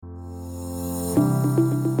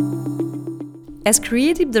As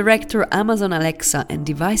creative director Amazon Alexa and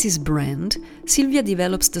Devices brand, Silvia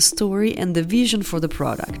develops the story and the vision for the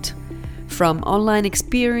product. From online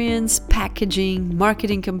experience, packaging,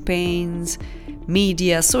 marketing campaigns,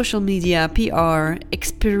 media, social media, PR,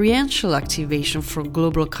 experiential activation for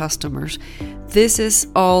global customers, this is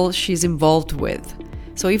all she's involved with.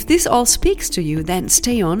 So if this all speaks to you, then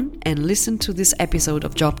stay on and listen to this episode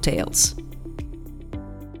of Job Tales.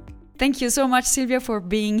 Thank you so much, Silvia, for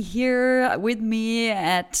being here with me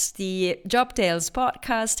at the Job Tales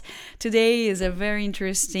podcast. Today is a very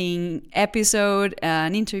interesting episode,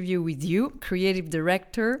 an interview with you, creative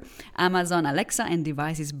director, Amazon Alexa and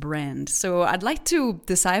Devices brand. So I'd like to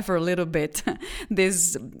decipher a little bit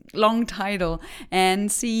this long title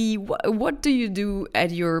and see what do you do at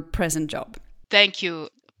your present job? Thank you.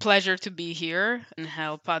 Pleasure to be here and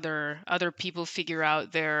help other people figure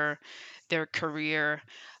out their career.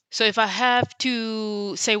 So if I have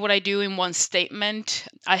to say what I do in one statement,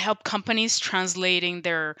 I help companies translating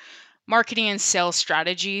their marketing and sales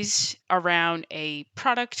strategies around a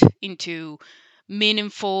product into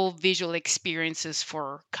meaningful visual experiences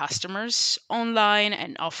for customers, online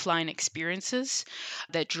and offline experiences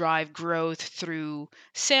that drive growth through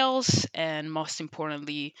sales and, most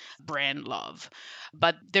importantly, brand love.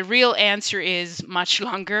 But the real answer is much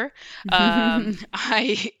longer.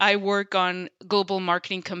 I work on global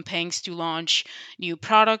marketing campaigns to launch new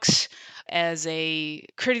products. As a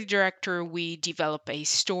creative director, we develop a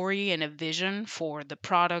story and a vision for the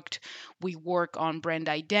product. We work on brand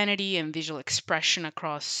identity and visual expression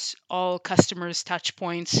across all customers' touch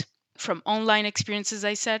points. From online experiences,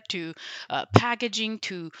 I said, to packaging,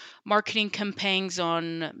 to marketing campaigns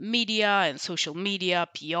on media and social media,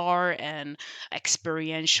 PR, and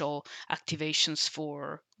experiential activations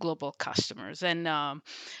for global customers. And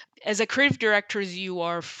as a creative director, you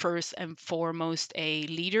are first and foremost a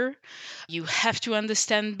leader. You have to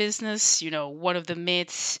understand business. One of the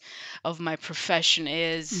myths of my profession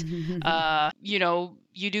is,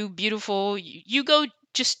 you do beautiful, you go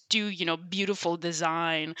just do, beautiful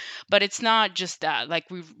design, but it's not just that.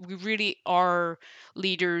 Like we really are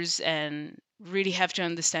leaders and really have to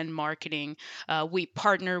understand marketing. We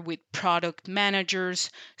partner with product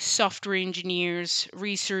managers, software engineers,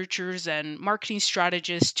 researchers, and marketing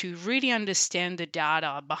strategists to really understand the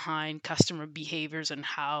data behind customer behaviors and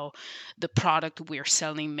how the product we're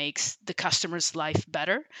selling makes the customer's life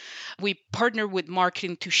better. We partner with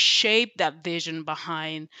marketing to shape that vision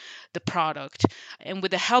behind the product. And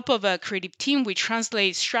with the help of a creative team, we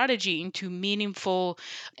translate strategy into meaningful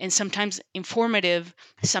and sometimes informative,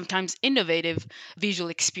 sometimes innovative visual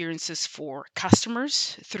experiences for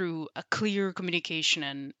customers through a clear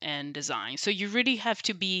communication and design. So you really have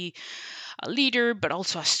to be a leader, but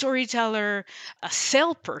also a storyteller, a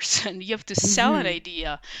salesperson. You have to sell an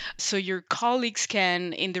idea so your colleagues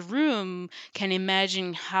in the room can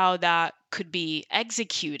imagine how that could be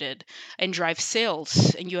executed and drive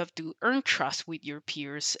sales. And you have to earn trust with your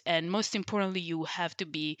peers. And most importantly, you have to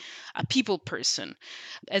be a people person.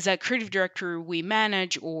 As a creative director, we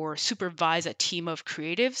manage or supervise a team of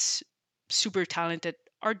creatives, super talented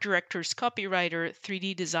art directors, copywriter,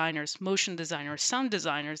 3D designers, motion designers, sound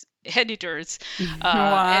designers, editors.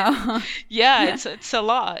 Wow. It's a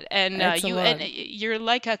lot. And It's a lot. and you're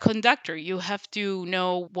like a conductor. You have to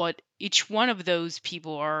know what each one of those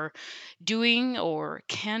people are doing or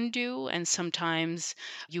can do. And sometimes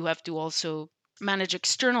you have to also manage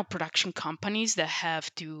external production companies that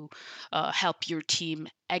have to help your team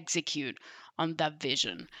execute on that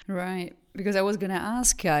vision. Right, because I was going to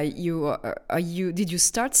ask did you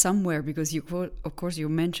start somewhere, because of course you're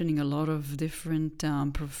mentioning a lot of different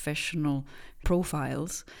professional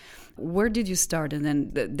profiles. Where did you start, and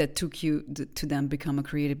then that took you to then become a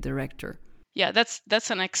creative director? Yeah,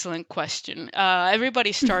 that's an excellent question.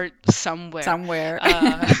 Everybody starts somewhere. Somewhere.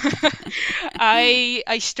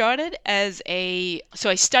 I started I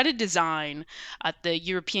studied design at the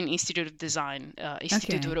European Institute of Design,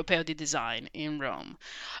 Istituto Europeo di Design in Rome.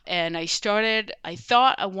 And I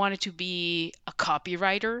thought I wanted to be a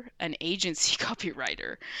copywriter, an agency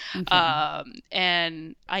copywriter.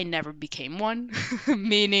 And I never became one,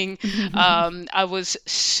 meaning I was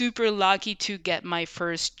super lucky to get my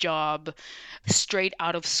first job straight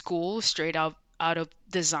out of school, straight out of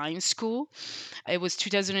design school. It was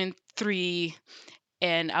 2003,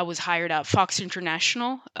 and I was hired at Fox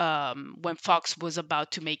International when Fox was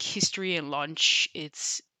about to make history and launch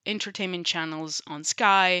its entertainment channels on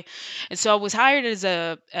Sky. And so I was hired as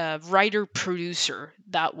a writer producer.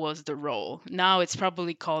 That was the role. Now it's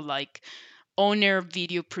probably called like on-air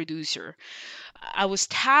video producer. I was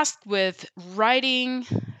tasked with writing,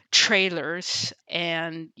 trailers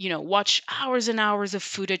and, watch hours and hours of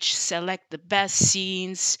footage, select the best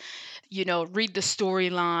scenes, read the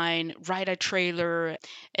storyline, write a trailer.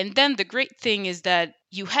 And then the great thing is that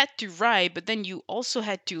you had to write, but then you also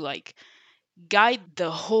had to like guide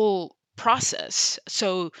the whole process.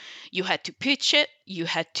 So you had to pitch it, you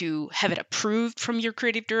had to have it approved from your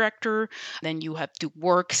creative director, then you have to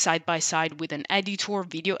work side by side with an editor,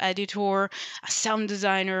 video editor, a sound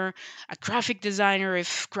designer, a graphic designer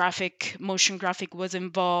if motion graphic was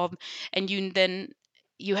involved, and you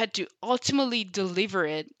had to ultimately deliver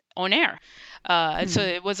it on air. And so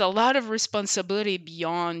it was a lot of responsibility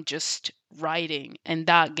beyond just writing. And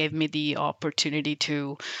that gave me the opportunity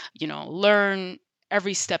to, learn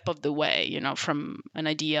every step of the way, from an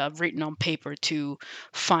idea written on paper to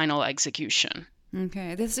final execution.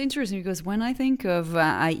 Okay, that's interesting because when I think of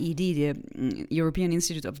IED, the European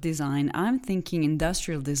Institute of Design, I'm thinking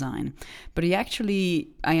industrial design. But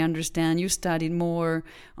I understand you studied more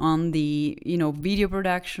on the, video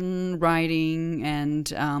production, writing, and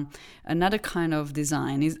another kind of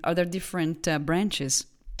design. Are there different branches?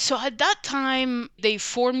 So at that time, they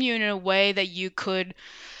formed you in a way that you could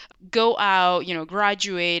go out,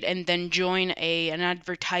 graduate and then join an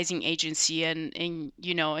advertising agency and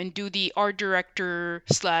do the art director /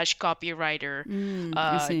 copywriter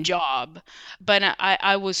job. But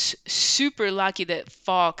I was super lucky that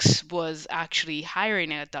Fox was actually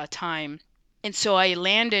hiring at that time. And so I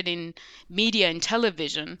landed in media and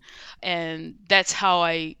television, and that's how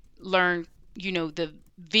I learned, the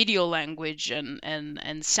video language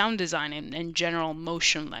and sound design and general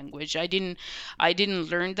motion language. I didn't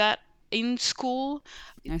learn that in school.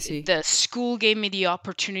 I see. The school gave me the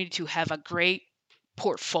opportunity to have a great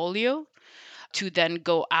portfolio to then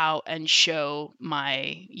go out and show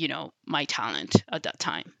my talent at that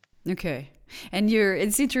time. Okay. And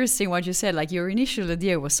it's interesting what you said, like your initial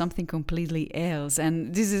idea was something completely else.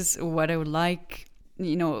 And this is what I would like,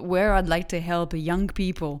 where I'd like to help young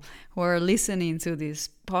people who are listening to this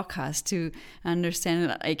podcast to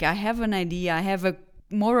understand, like, I have an idea, I have a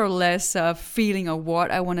more or less a feeling of what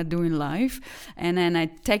I want to do in life, and then I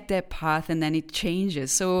take that path and then it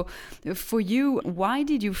changes. So for you, why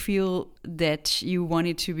did you feel that you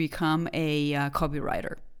wanted to become a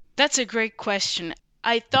copywriter? That's a great question.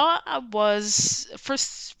 I thought I was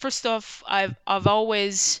first off, I've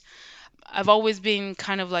always been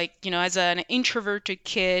kind of like, as an introverted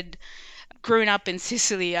kid growing up in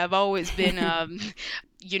Sicily, I've always been,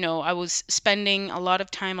 I was spending a lot of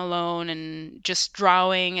time alone and just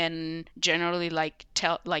drawing and generally like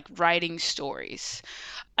writing stories.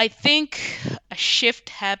 I think a shift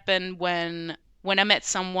happened when I met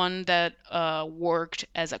someone that worked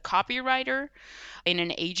as a copywriter in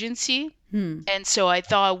an agency. And so I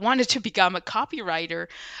thought I wanted to become a copywriter,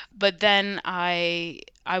 but then I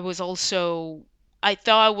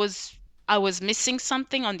thought I was missing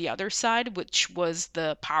something on the other side, which was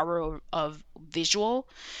the power of visual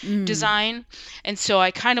design. And so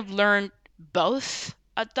I kind of learned both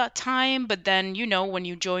at that time. But then, when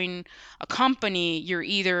you join a company, you're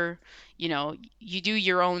either, you do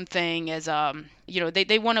your own thing as,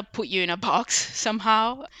 they want to put you in a box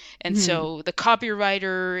somehow. And so the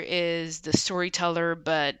copywriter is the storyteller,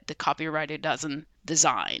 but the copywriter doesn't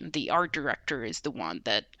design. The art director is the one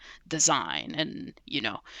that design, and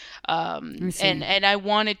and I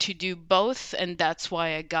wanted to do both, and that's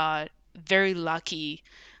why I got very lucky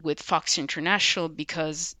with Fox International,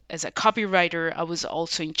 because as a copywriter I was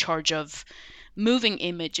also in charge of moving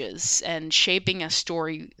images and shaping a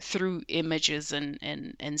story through images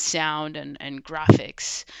and sound and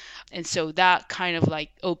graphics. And so that kind of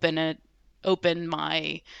like opened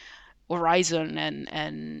my horizon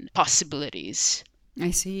and possibilities.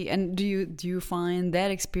 I see. And do you find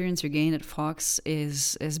that experience you gained at Fox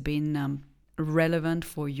has been relevant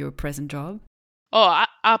for your present job? Oh,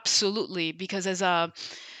 absolutely. Because as a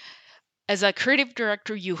creative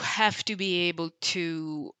director, you have to be able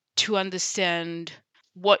to understand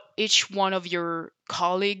what each one of your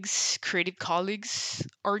creative colleagues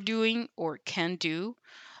are doing or can do.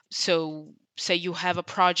 So say you have a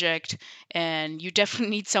project and you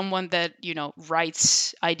definitely need someone that,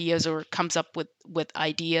 writes ideas or comes up with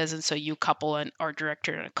ideas. And so you couple an art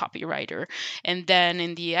director and a copywriter. And then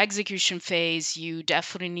in the execution phase, you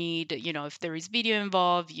definitely need, if there is video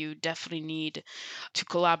involved, you definitely need to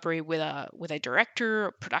collaborate with a director,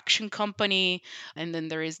 a production company. And then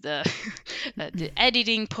there is the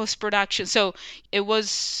editing, post-production. So it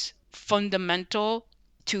was fundamental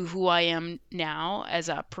to who I am now as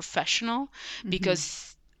a professional,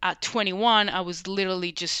 because at 21, I was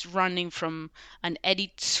literally just running from an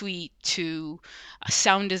edit suite to a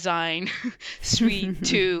sound design suite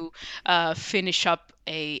to finish up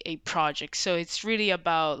a project. So it's really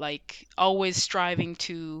about like always striving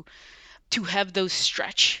to have those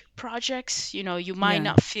stretch projects. You might Yeah.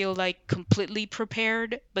 not feel like completely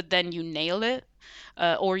prepared, but then you nail it,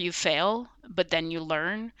 or you fail, but then you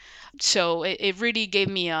learn. So it really gave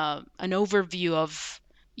me an overview of,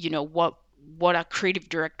 what a creative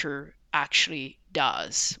director actually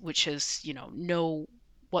does, which is, know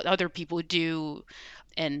what other people do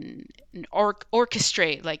and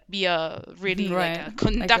orchestrate, like be a really like Right. a Like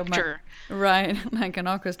conductor. right, like an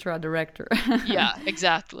orchestra director. Yeah,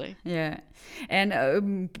 exactly. Yeah,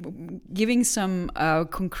 and giving some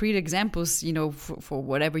concrete examples, for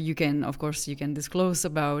whatever you can, of course, you can disclose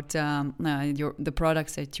about the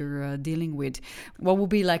products that you're dealing with. What would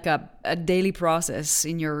be like a daily process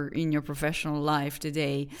in your professional life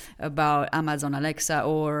today about Amazon Alexa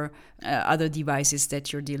or other devices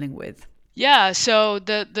that you're dealing with? Yeah, so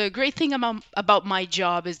the great thing about my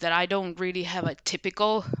job is that I don't really have a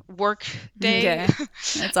typical work day. Okay,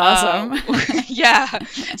 that's awesome. Yeah.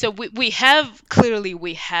 So we have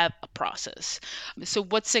a process. So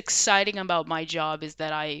what's exciting about my job is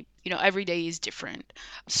that every day is different.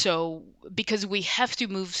 So because we have to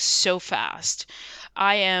move so fast,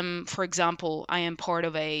 for example, I am part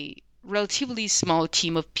of a relatively small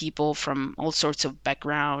team of people from all sorts of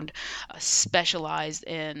background, specialized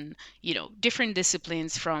in different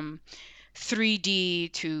disciplines from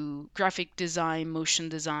 3D to graphic design, motion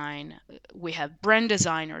design. We have brand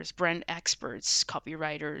designers, brand experts,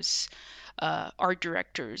 copywriters, art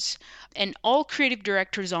directors, and all creative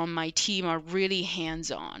directors on my team are really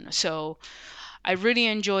hands-on. So I really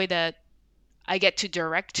enjoy that I get to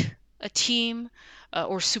direct a team,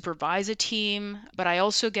 or supervise a team, but I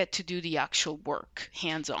also get to do the actual work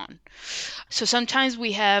hands on. So sometimes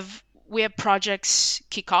we have projects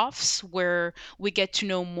kickoffs where we get to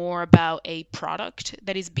know more about a product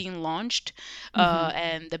that is being launched,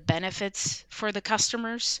 and the benefits for the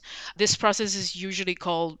customers. This process is usually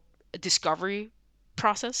called a discovery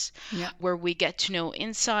process, Yeah. where we get to know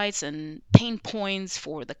insights and pain points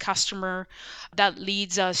for the customer. That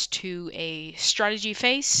leads us to a strategy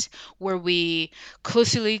phase where we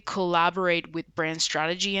closely collaborate with brand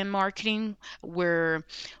strategy and marketing, where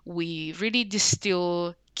we really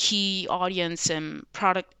distill key audience and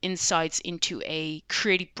product insights into a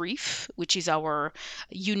creative brief, which is our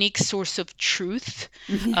unique source of truth,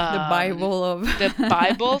 The Bible of the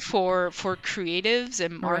Bible for creatives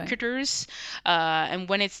and right. marketers. And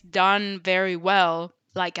when it's done very well,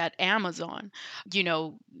 like at Amazon,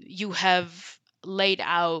 you have laid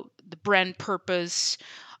out the brand purpose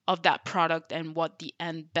of that product and what the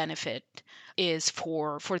end benefit is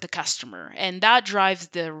for the customer, and that drives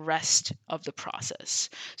the rest of the process.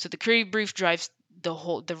 So the creative brief drives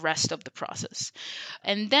the rest of the process.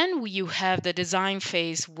 And then you have the design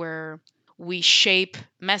phase where we shape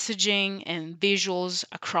messaging and visuals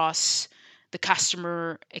across the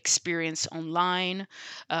customer experience online,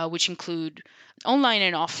 which include online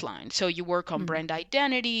and offline. So you work on brand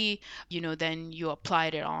identity, then you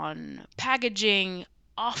applied it on packaging,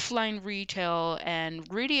 offline retail, and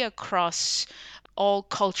really across all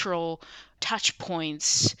cultural touch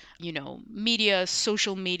points, media,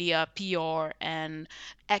 social media, PR, and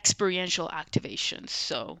experiential activations.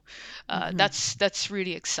 So that's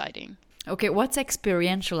really exciting. Okay, what's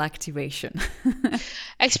experiential activation?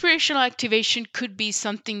 Experiential activation could be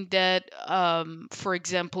something that, for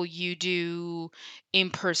example, you do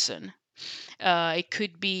in person. It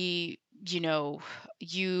could be,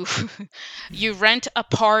 you you rent a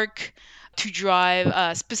park to drive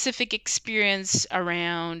a specific experience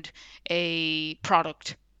around a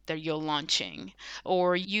product that you're launching,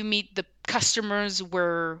 or you meet the customers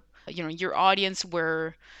where, your audience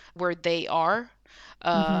where they are,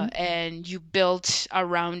 and you built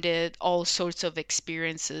around it all sorts of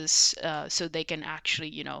experiences, so they can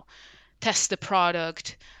actually, test the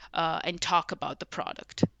product, and talk about the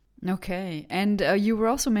product. Okay, and you were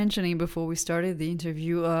also mentioning before we started the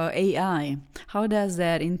interview AI. How does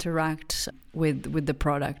that interact with the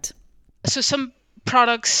product? So some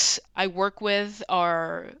products I work with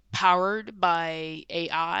are powered by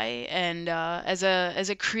AI, and as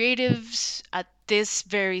a creatives at this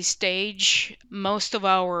very stage, most of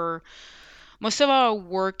our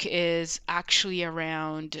work is actually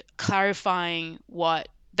around clarifying what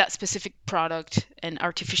that specific product and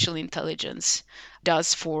artificial intelligence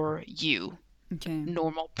does for you. Okay.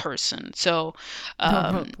 normal person. So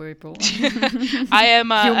Normal um, people. I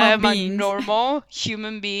Human am a beings. normal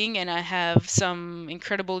human being, and I have some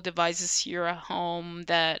incredible devices here at home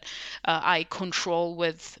that I control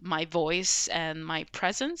with my voice and my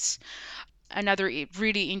presence. Another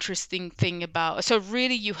really interesting thing about, so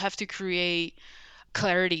really you have to create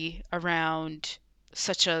clarity around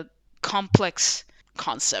such a complex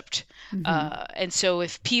concept. Hmm. And so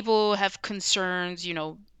if people have concerns,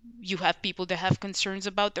 you have people that have concerns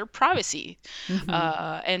about their privacy. Hmm.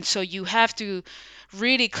 And so you have to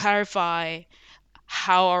really clarify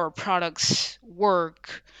how our products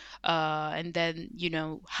work. And then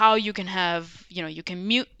how you can have you can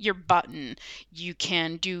mute your button, you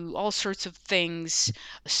can do all sorts of things,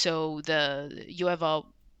 so the you have a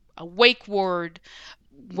wake word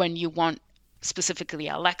when you want specifically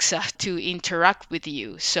Alexa to interact with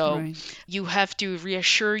you. So Right. you have to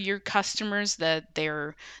reassure your customers that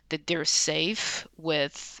they're safe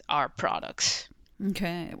with our products.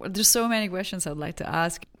 Okay. Well, there's so many questions I'd like to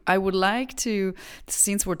ask. I would like to,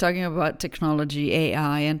 since we're talking about technology,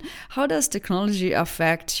 AI, and how does technology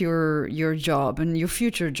affect your job and your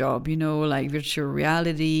future job? Like virtual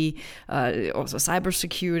reality, also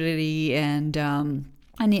cybersecurity, and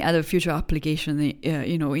any other future application,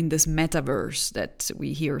 in this metaverse that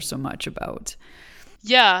we hear so much about.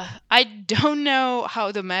 Yeah, I don't know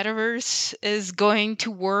how the metaverse is going to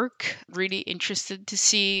work. Really interested to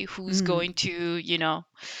see who's Mm. going to,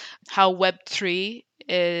 how Web3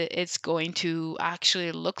 is going to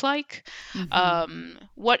actually look like. Hmm.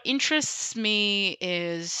 What interests me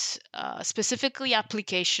is specifically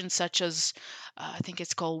applications such as, I think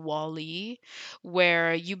it's called Wall-E,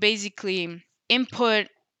 where you basically input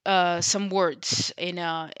some words in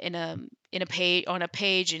a page, on a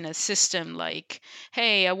page in a system, like,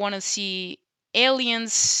 hey, I want to see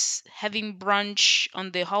aliens having brunch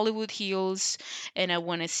on the Hollywood Hills, and I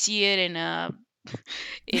want to see it in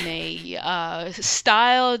a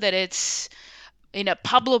style that it's in a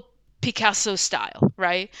Pablo Picasso style,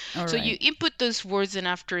 right? All So you right. input those words, and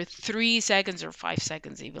after 3 seconds or 5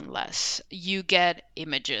 seconds, even less, you get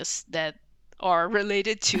images that are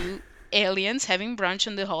related to aliens having brunch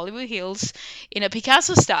on the Hollywood Hills in a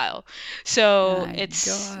Picasso style. So My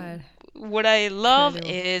it's God. what I love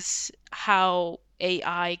Incredible. is how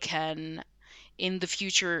AI can in the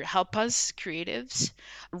future help us creatives,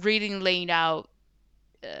 really laying out,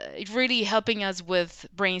 really helping us with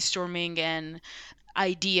brainstorming and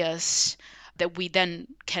ideas that we then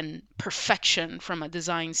can perfection from a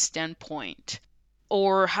design standpoint.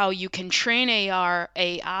 Or how you can train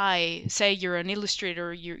AI. Say you're an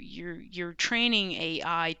illustrator, you're training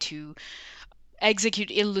AI to execute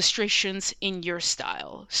illustrations in your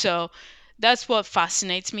style. So that's what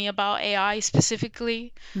fascinates me about AI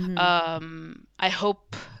specifically. Hmm. I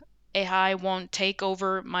hope AI won't take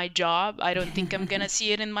over my job. I don't think I'm gonna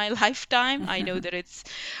see it in my lifetime. I know that it's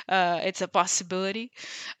a possibility,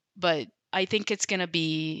 but I think it's gonna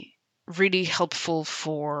be really helpful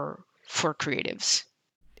for creatives.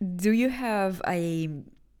 Do you have a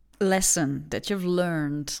lesson that you've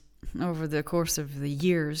learned over the course of the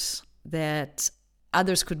years that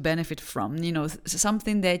others could benefit from?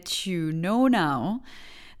 Something that you know now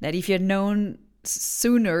that if you had known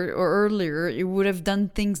sooner or earlier, you would have done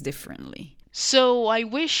things differently. So I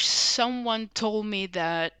wish someone told me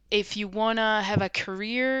that if you want to have a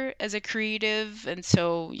career as a creative, and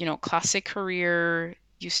so, classic career,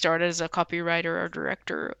 you start as a copywriter or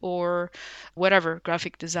director or whatever,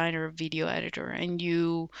 graphic designer, video editor, and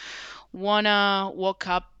you want to walk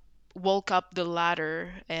up the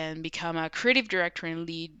ladder and become a creative director and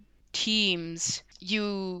lead teams,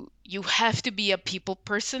 you have to be a people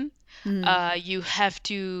person. Mm. You have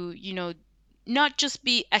to, not just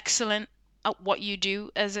be excellent at what you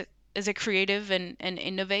do as a creative and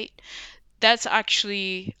innovate. That's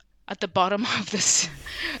actually at the bottom of this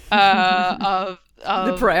The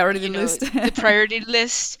of priority list. the priority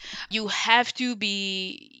list. You have to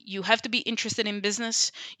be interested in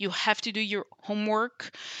business. You have to do your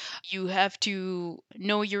homework. You have to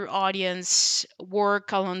know your audience,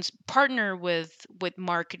 work along, partner with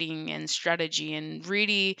marketing and strategy, and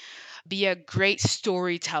really be a great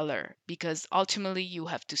storyteller, because ultimately you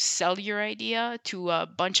have to sell your idea to a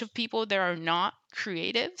bunch of people that are not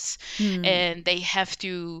creatives, Mm. and they have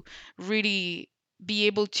to really be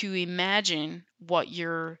able to imagine what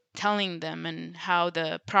you're telling them and how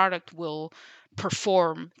the product will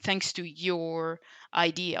perform thanks to your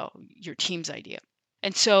idea, your team's idea.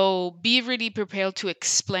 And so be really prepared to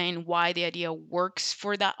explain why the idea works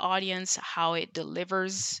for that audience, how it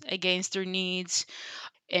delivers against their needs,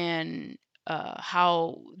 and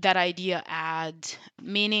how that idea adds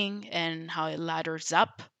meaning and how it ladders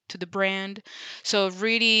up to the brand. So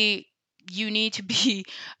really, you need to be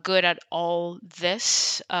good at all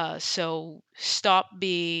this. So stop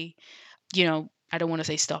be, I don't want to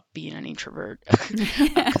say stop being an introvert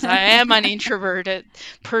because I am an introverted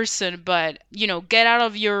person, but get out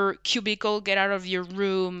of your cubicle, get out of your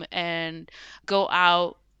room and go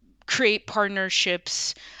out, create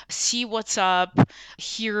partnerships, see what's up,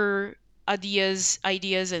 hear ideas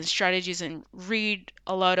and strategies, and read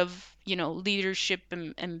a lot of leadership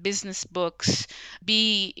and business books.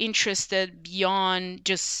 Be interested beyond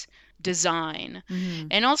just design.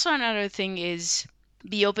 And also another thing is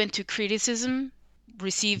be open to criticism,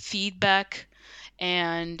 receive feedback,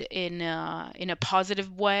 and in a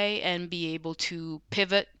positive way, and be able to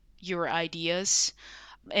pivot your ideas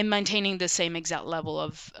and maintaining the same exact level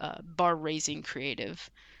of bar raising creative.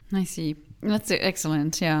 I see. That's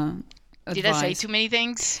excellent. Yeah. Did I say too many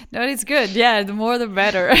things? No, it's good. Yeah, the more the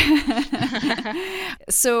better.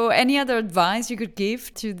 So any other advice you could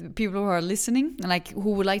give to the people who are listening, like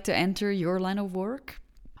who would like to enter your line of work?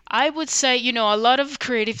 I would say, a lot of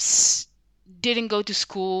creatives didn't go to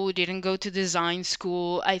school, didn't go to design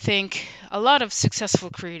school. I think a lot of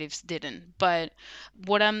successful creatives didn't. But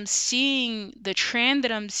what I'm seeing, the trend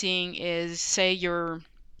that I'm seeing is, say you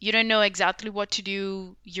don't know exactly what to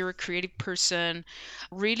do, you're a creative person,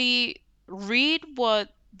 really read what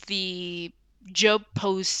the job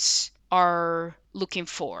posts are looking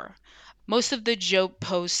for. Most of the job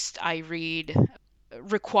posts I read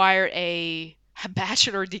require a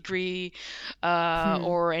bachelor degree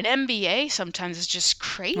or an MBA. Sometimes it's just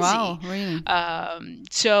crazy. Wow, really?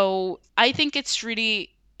 So I think it's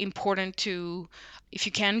really important to, if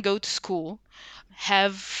you can, go to school.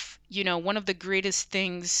 Have, one of the greatest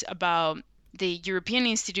things about the European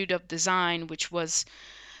Institute of Design, which was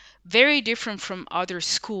very different from other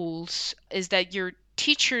schools, is that your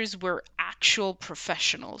teachers were actual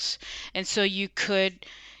professionals. And so you could,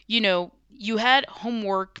 you had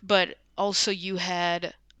homework, but also you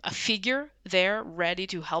had a figure there ready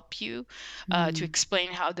to help you, to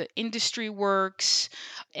explain how the industry works.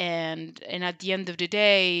 And at the end of the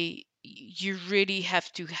day, you really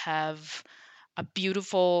have to have a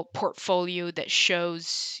beautiful portfolio that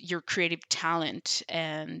shows your creative talent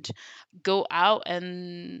and go out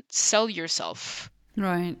and sell yourself.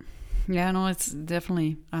 Right. Yeah, no, it's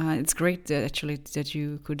definitely, it's great that actually that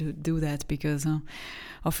you could do that, because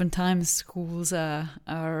oftentimes schools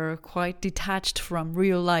are quite detached from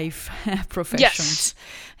real life professions.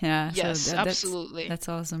 Yes. Yeah. Yes, so absolutely. That's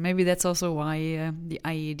awesome. Maybe that's also why the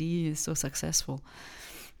IAD is so successful.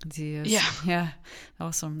 Yeah.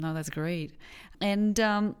 Awesome. No, that's great. And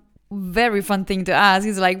very fun thing to ask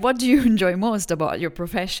is, like, what do you enjoy most about your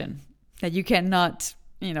profession that you cannot,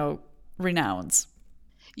 renounce?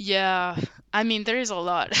 Yeah, I mean, there is a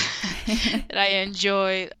lot that I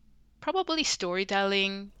enjoy. Probably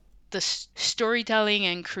storytelling. The storytelling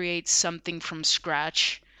and create something from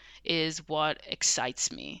scratch is what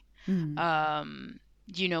excites me.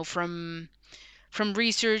 From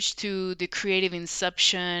research to the creative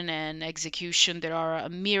inception and execution, there are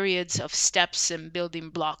myriads of steps and building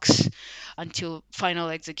blocks until final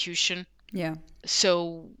execution. Yeah.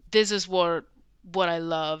 So this is what I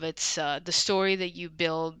love. It's the story that you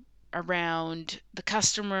build around the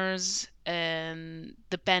customers and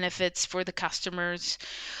the benefits for the customers,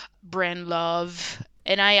 brand love.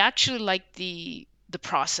 And I actually like the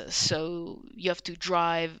process. So you have to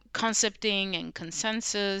drive concepting and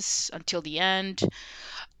consensus until the end.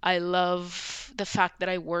 I love the fact that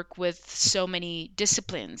I work with so many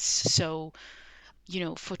disciplines. So,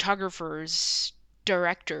 photographers,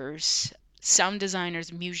 directors, sound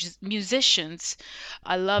designers, musicians.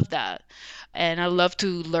 I love that. And I love to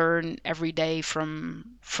learn every day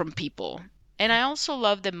from people. And I also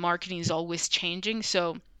love that marketing is always changing.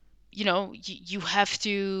 So, you have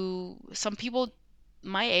to, some people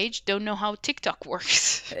my age don't know how TikTok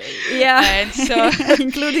works. Yeah. And so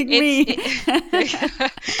including me.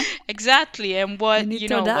 Exactly. And what,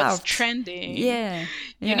 what's trending. Yeah.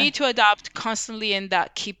 You need to adapt constantly, and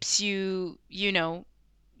that keeps you,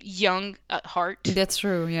 young at heart. That's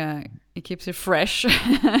true. Yeah. It keeps it fresh.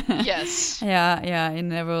 Yes. Yeah. It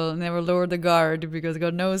never lower the guard, because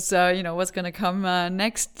God knows, what's going to come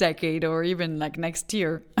next decade, or even like next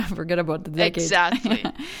year. Forget about the decade. Exactly.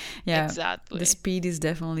 Yeah. Exactly. The speed is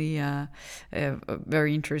definitely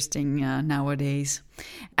very interesting nowadays.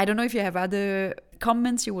 I don't know if you have other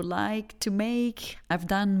comments you would like to make. I've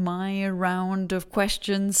done my round of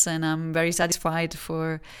questions, and I'm very satisfied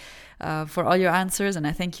for all your answers, and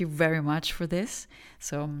I thank you very much for this.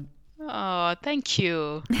 So Oh, thank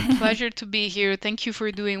you. Pleasure to be here. Thank you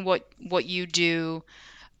for doing what you do.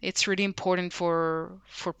 It's really important for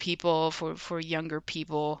people, for younger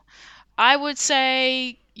people. I would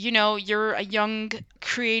say, you're a young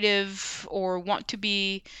creative or want to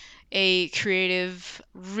be a creative,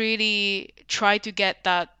 really try to get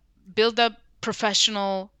that, build up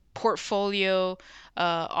professional portfolio,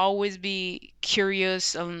 always be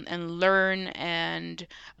curious and learn, and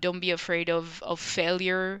don't be afraid of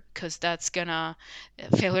failure, because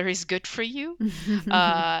failure is good for you.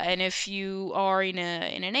 And if you are in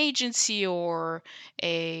an agency or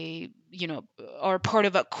a or part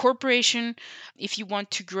of a corporation, if you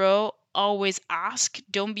want to grow, always ask.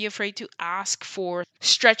 Don't be afraid to ask for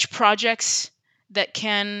stretch projects that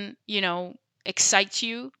can excite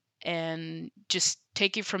you, and just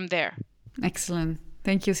take it from there. Excellent.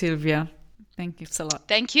 Thank you, Silvia. Thank you so lot.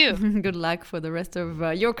 Thank you. Good luck for the rest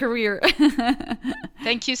of your career.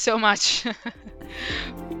 Thank you so much.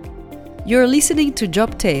 You're listening to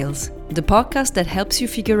Job Tales, the podcast that helps you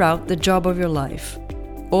figure out the job of your life.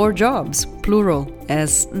 Or jobs, plural,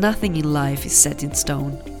 as nothing in life is set in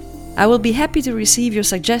stone. I will be happy to receive your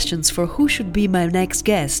suggestions for who should be my next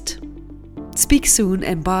guest. Speak soon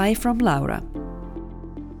and bye from Laura.